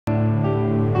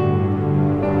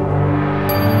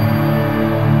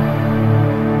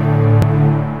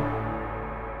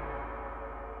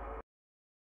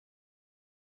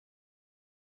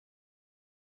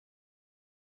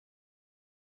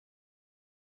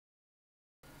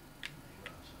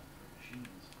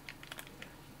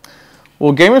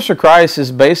Well, Gamers for Christ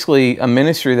is basically a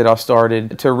ministry that I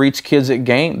started to reach kids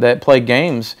that play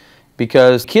games,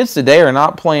 because kids today are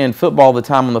not playing football all the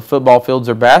time on the football fields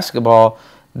or basketball.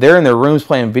 They're in their rooms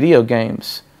playing video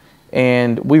games.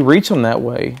 And we reach them that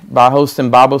way by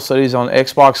hosting Bible studies on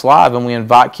Xbox Live, and we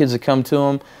invite kids to come to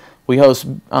them. We host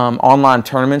online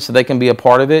tournaments so they can be a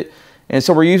part of it. And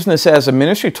so we're using this as a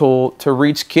ministry tool to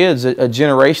reach kids, a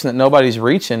generation that nobody's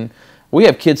reaching. We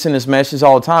have kids send us messages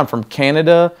all the time from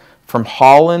Canada, from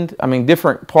Holland, I mean,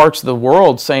 different parts of the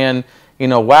world saying, you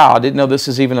know, wow, I didn't know this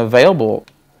is even available.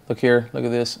 Look here, look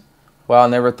at this. Wow, I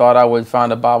never thought I would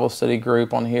find a Bible study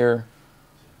group on here.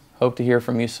 Hope to hear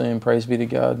from you soon. Praise be to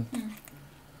God.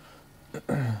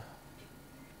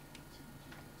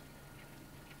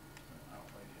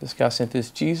 This guy sent this,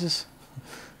 Jesus.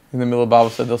 In the middle of the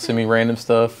Bible study, they'll send me random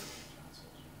stuff.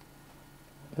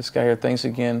 This guy here, thanks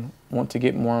again, want to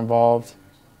get more involved.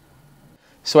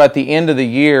 So at the end of the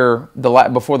year,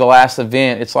 before the last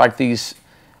event, it's like these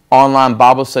online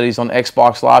Bible studies on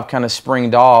Xbox Live kind of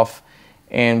springed off,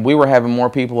 and we were having more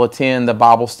people attend the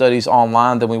Bible studies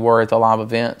online than we were at the live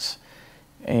events.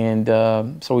 And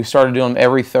so we started doing them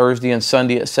every Thursday and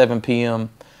Sunday at 7 p.m.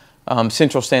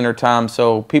 Central Standard Time.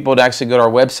 So people would actually go to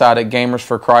our website at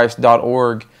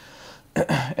Gamers4Christ.org,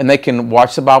 and they can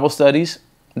watch the Bible studies.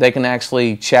 They can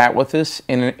actually chat with us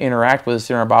and interact with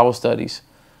us in our Bible studies.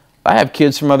 I have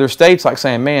kids from other states like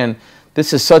saying, man,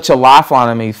 this is such a lifeline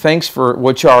to me. Thanks for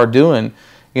what y'all are doing.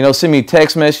 You know, send me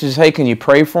text messages, hey, can you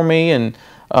pray for me? And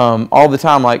all the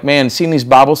time, like, man, seeing these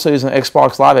Bible studies on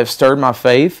Xbox Live have stirred my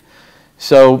faith.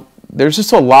 So there's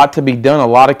just a lot to be done, a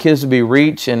lot of kids to be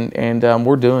reached, and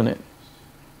we're doing it.